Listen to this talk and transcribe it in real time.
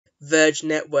Verge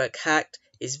network hacked.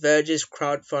 Is Verge's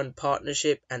crowdfund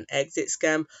partnership an exit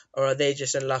scam, or are they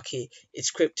just unlucky? It's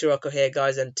Crypto Rocco here,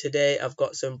 guys, and today I've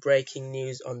got some breaking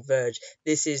news on Verge.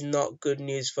 This is not good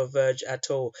news for Verge at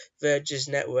all. Verge's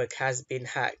network has been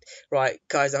hacked. Right,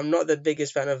 guys, I'm not the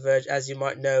biggest fan of Verge, as you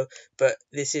might know, but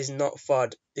this is not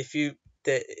FUD.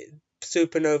 The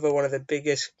Supernova, one of the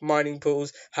biggest mining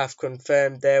pools, have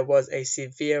confirmed there was a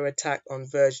severe attack on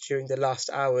Verge during the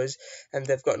last hours, and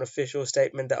they've got an official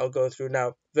statement that I'll go through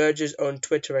now. Verge's own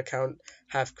Twitter account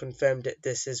have confirmed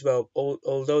this as well,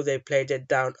 although they played it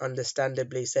down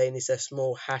understandably, saying it's a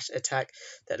small hash attack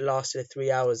that lasted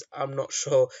 3 hours. I'm not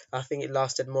sure. I think it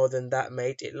lasted more than that,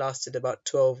 mate. It lasted about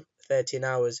 12-13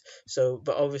 hours. So,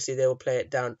 but obviously they will play it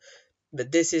down. But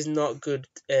this is not good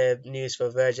news for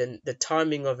Verge, and the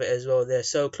timing of it as well. They're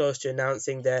so close to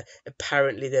announcing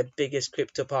apparently their biggest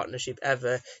crypto partnership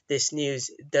ever. This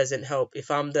news doesn't help. If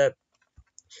I'm the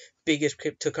biggest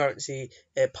cryptocurrency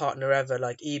partner ever,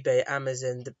 like eBay,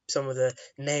 Amazon, some of the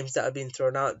names that have been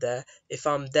thrown out there, if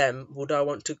I'm them, would I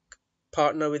want to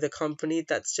partner with a company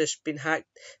that's just been hacked?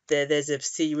 There's a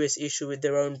serious issue with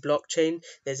their own blockchain.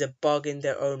 There's a bug in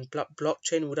their own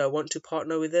blockchain. Would I want to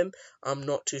partner with them? I'm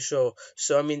not too sure.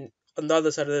 So I mean, on the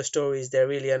other side of the story is they're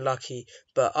really unlucky,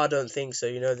 but I don't think so.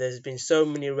 There's been so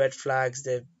many red flags.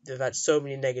 They've had so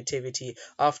many negativity.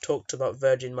 I've talked about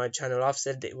Verge in my channel. I've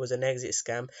said it was an exit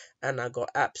scam, and I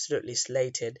got absolutely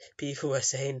slated. People were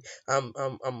saying I'm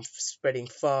spreading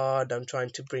FUD. I'm trying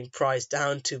to bring price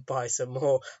down to buy some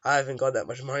more. I haven't got that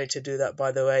much money to do that,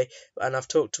 by the way. And I've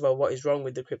talked about what is wrong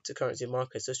with the cryptocurrency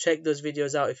market. So check those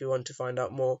videos out if you want to find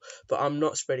out more. But I'm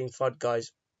not spreading FUD,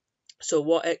 guys. So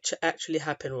what actually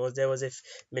happened was there was a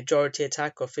majority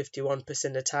attack or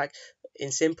 51% attack. In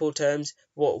simple terms,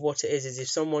 what it is if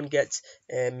someone gets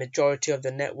a majority of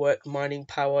the network mining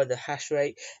power, the hash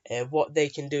rate, what they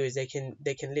can do is they can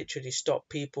literally stop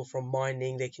people from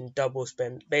mining. They can double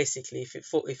spend. Basically,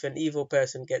 if an evil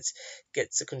person gets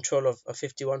the control of a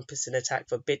 51% attack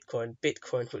for Bitcoin,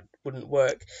 wouldn't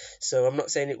work. So I'm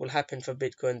not saying it will happen for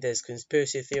Bitcoin. There's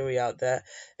conspiracy theory out there,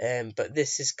 but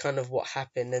this is kind of what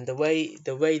happened. And the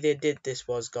way they did this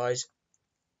was, guys,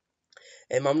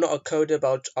 I'm not a coder,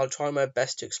 but I'll try my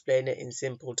best to explain it in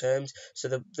simple terms.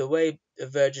 So the way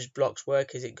Verge's blocks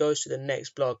work is it goes to the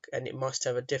next block, and it must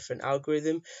have a different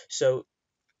algorithm. So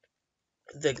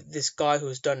this guy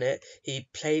who's done it, he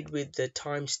played with the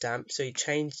timestamp, so he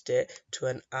changed it to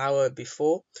an hour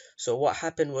before. So what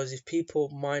happened was, if people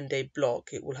mined a block,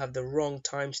 it will have the wrong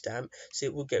timestamp, so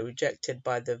it will get rejected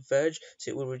by the Verge.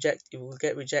 So it will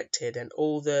get rejected, and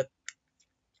all the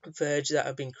Verge that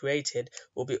have been created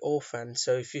will be orphaned.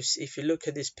 So if you look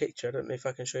at this picture, I don't know if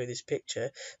I can show you this picture.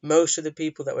 Most of the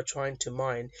people that were trying to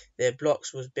mine, their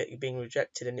blocks was being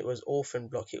rejected, and it was orphan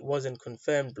block. It wasn't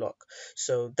confirmed block.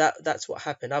 So that's what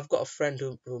happened. I've got a friend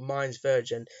who mines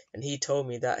Verge, and he told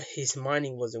me that his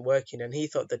mining wasn't working, and he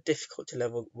thought the difficulty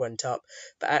level went up,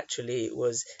 but actually it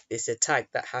was this attack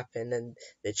that happened, and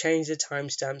they changed the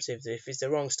timestamps. If it's the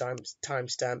wrong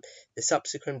timestamp, the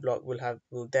subsequent block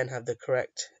will then have the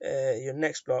correct your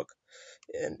next block.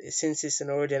 And since it's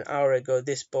already an hour ago,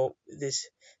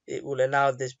 it will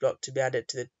allow this block to be added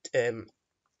to the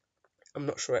I'm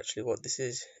not sure actually what this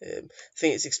is. I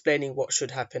think it's explaining what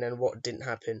should happen and what didn't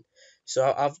happen. So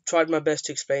I've tried my best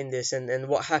to explain this, and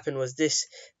what happened was this.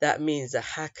 That means the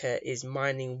hacker is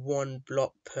mining 1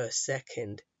 block per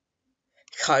second.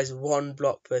 Guys, 1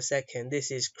 block per second.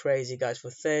 This is crazy, guys. For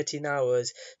 13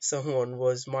 hours, someone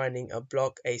was mining a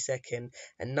block a second,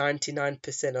 and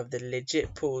 99% of the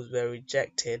legit pools were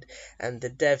rejected, and the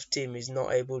dev team is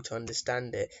not able to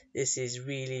understand it. This is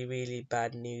really, really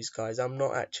bad news, guys. I'm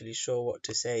not actually sure what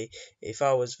to say. If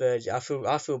I was Verge, I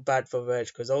feel bad for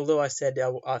Verge, because although I said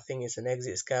I think it's an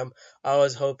exit scam, I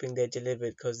was hoping they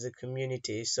delivered, because the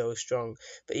community is so strong.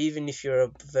 But even if you're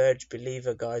a Verge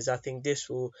believer, guys, I think this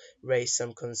will raise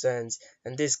some concerns.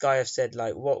 And this guy have said,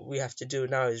 like, what we have to do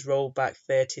now is roll back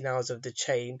 13 hours of the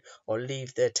chain, or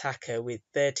leave the attacker with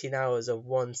 13 hours of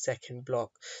 1 second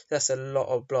block. That's a lot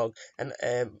of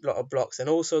blocks. And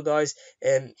also, guys,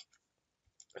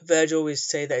 Verge always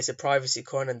say that it's a privacy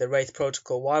coin and the Wraith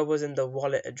protocol. Why wasn't the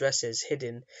wallet addresses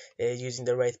hidden using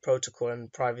the Wraith protocol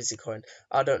and privacy coin?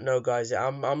 I don't know, guys.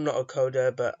 I'm not a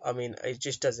coder, but I mean, it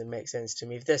just doesn't make sense to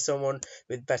me. If there's someone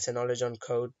with better knowledge on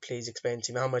code, please explain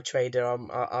to me. I'm a trader. I'm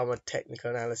a technical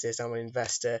analyst. I'm an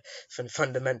investor,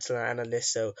 fundamental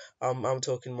analyst. So I'm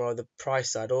talking more of the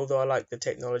price side. Although I like the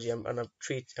technology,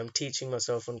 I'm teaching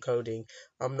myself on coding.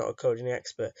 I'm not a coding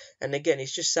expert. And again,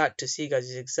 it's just sad to see, guys.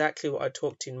 It's exactly what I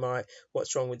talked in my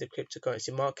what's wrong with the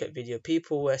cryptocurrency market video,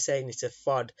 people were saying it's a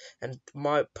FUD, and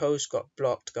my post got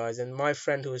blocked, guys, and my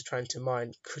friend who was trying to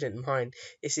mine couldn't mine.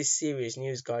 This is serious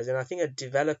news, guys, and I think a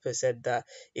developer said that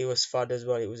it was FUD as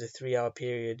well. It was a 3-hour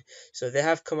period. So they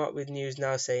have come up with news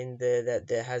now saying that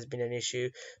there has been an issue,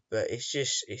 but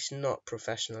it's not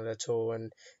professional at all.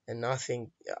 And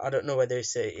I don't know whether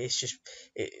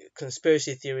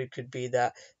conspiracy theory could be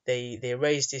that they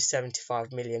raised this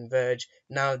 75 million Verge.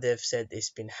 Now they've said it's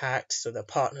been hacked, so the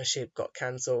partnership got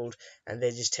cancelled, and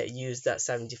they just used that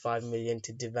 75 million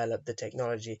to develop the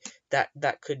technology.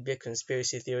 That could be a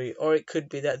conspiracy theory, or it could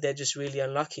be that they're just really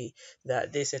unlucky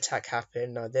that this attack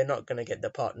happened. Now they're not going to get the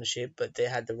partnership, but they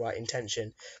had the right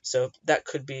intention. So that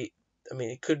could be, I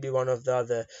mean, it could be one of the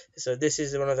other. So this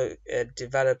is one of the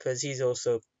developers. He's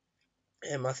also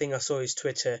I think I saw his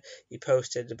Twitter. He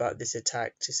posted about this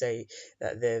attack to say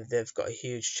that they've got a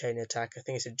huge chain attack. I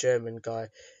think it's a German guy.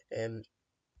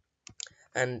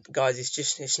 And guys,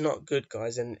 it's not good,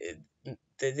 guys. And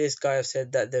this guy have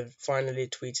said that they've finally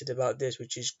tweeted about this,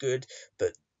 which is good.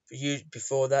 But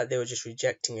before that, they were just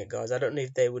rejecting it, guys. I don't know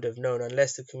if they would have known,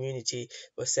 unless the community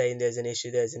was saying there's an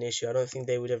issue. I don't think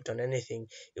they would have done anything.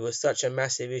 It was such a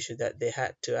massive issue that they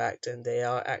had to act, and they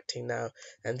are acting now.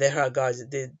 And there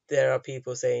are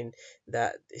people saying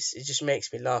that it just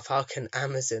makes me laugh. How can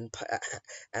Amazon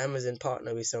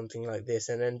partner with something like this?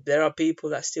 And then there are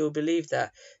people that still believe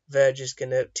that Verge is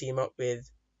gonna team up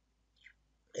with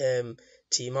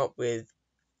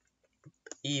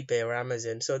eBay or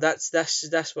Amazon. So that's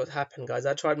what happened, guys.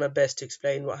 I tried my best to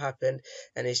explain what happened,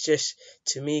 and it's just,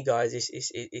 to me, guys,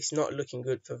 it's not looking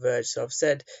good for Verge. So I've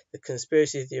said the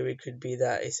conspiracy theory could be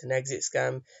that it's an exit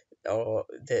scam, or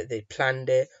they planned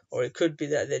it, or it could be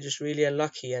that they're just really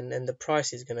unlucky, and the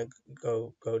price is going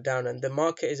to go down, and the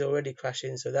market is already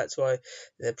crashing, so that's why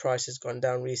the price has gone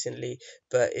down recently.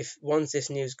 But if once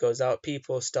this news goes out,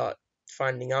 people start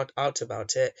finding out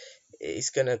about it,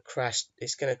 it's gonna crash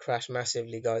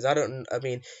massively, guys. I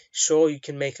mean, sure, you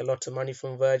can make a lot of money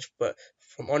from Verge, but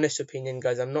from honest opinion,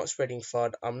 guys, I'm not spreading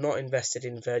FUD. I'm not invested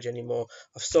in Verge anymore.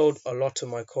 I've sold a lot of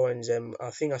my coins.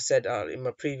 I think I said in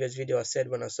my previous video, I said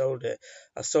when I sold it,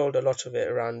 I sold a lot of it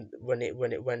around when it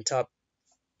went up,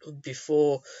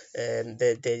 before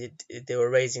they were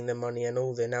raising the money and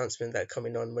all the announcement that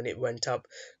coming on when it went up.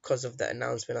 Because of that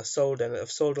announcement, I've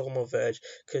sold all my Verge,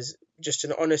 because just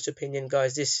an honest opinion,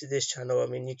 guys, this channel, I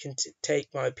mean, you can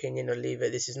take my opinion or leave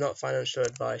it. This is not financial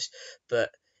advice, but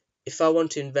if I want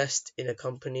to invest in a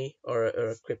company or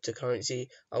a cryptocurrency,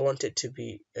 I want it to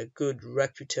be a good,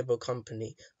 reputable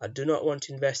company. I do not want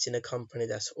to invest in a company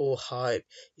that's all hype.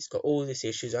 It's got all these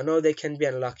issues. I know they can be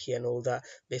unlucky and all that,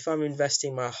 but if I'm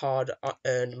investing my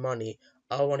hard-earned money,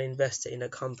 I want to invest it in a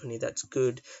company that's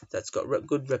good, that's got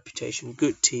good reputation,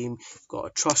 good team, got a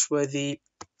trustworthy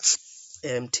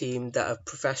team that are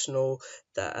professional,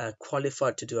 that are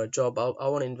qualified to do a job. I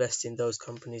want to invest in those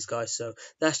companies, guys. So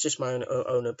that's just my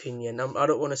own opinion. I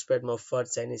don't want to spread more FUD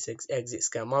saying it's exit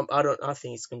scam. I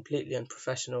think it's completely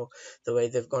unprofessional the way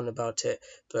they've gone about it.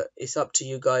 But it's up to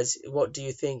you guys. What do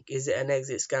you think? Is it an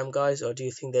exit scam, guys, or do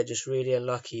you think they're just really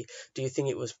unlucky? Do you think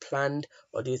it was planned,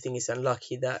 or do you think it's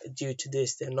unlucky that due to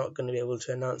this they're not going to be able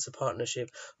to announce a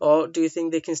partnership? Or do you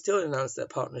think they can still announce that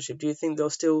partnership? Do you think they'll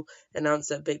still announce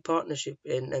that big partnership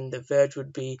and the Verge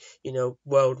would be,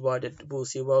 worldwide? We'll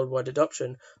see worldwide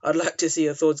adoption. I'd like to see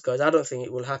your thoughts, guys. I don't think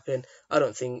it will happen. I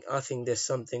think there's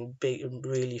something big and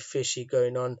really fishy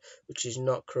going on, which is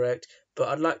not correct. But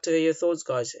I'd like to hear your thoughts,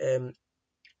 guys.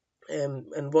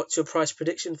 And what's your price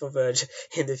prediction for Verge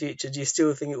in the future? Do you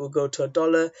still think it will go to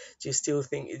 $1? Do you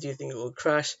think it will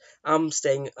crash? I'm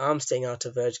staying out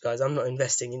of Verge, guys. I'm not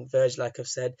investing in Verge, like I've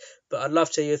said. But I'd love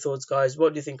to hear your thoughts, guys.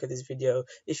 What do you think of this video?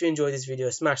 If you enjoyed this video,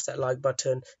 smash that like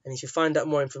button, and if you find out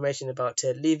more information about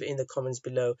it, leave it in the comments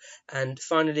below. And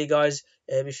finally, guys,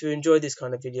 if you enjoyed this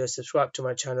kind of video, subscribe to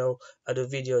my channel. I do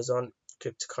videos on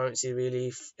cryptocurrency,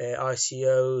 really,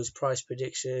 ICOs, price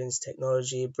predictions,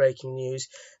 technology, breaking news.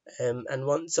 And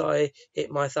once I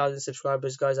hit my 1,000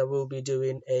 subscribers, guys, I will be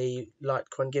doing a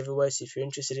Litecoin giveaway. So if you're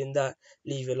interested in that,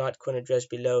 leave your Litecoin address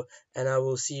below, and I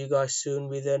will see you guys soon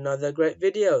with another great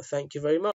video. Thank you very much.